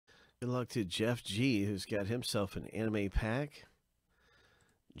Good luck to Jeff G, who's got himself an anime pack.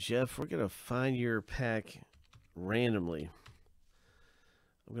 Jeff, we're going to find your pack randomly.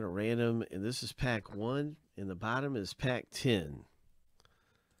 I'm going to random, and this is pack 1, and the bottom is pack 10.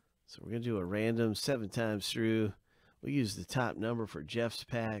 So we're going to do a random 7 times through. We'll use the top number for Jeff's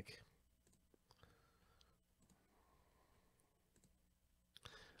pack.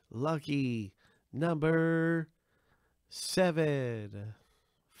 Lucky number 7.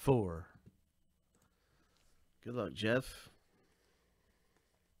 4. Good luck, Jeff.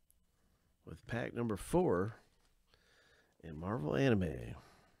 With pack number 4 in Marvel Anime.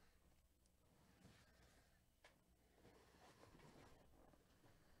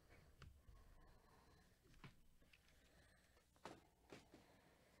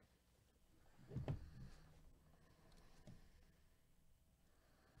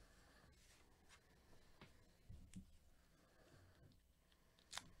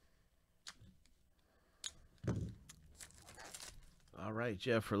 All right,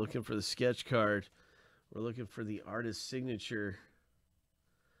 Jeff, we're looking for the sketch card. We're looking for the artist's signature.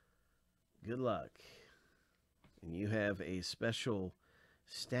 Good luck. And you have a special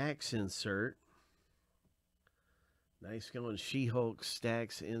stacks insert. Nice going She-Hulk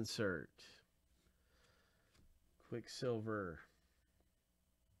stacks insert. Quicksilver.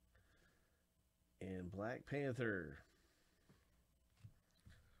 And Black Panther.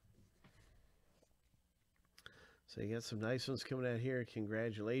 So you got some nice ones coming out here.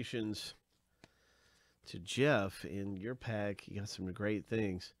 Congratulations to Jeff in your pack. You got some great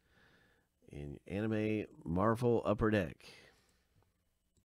things in Anime Marvel Upper Deck.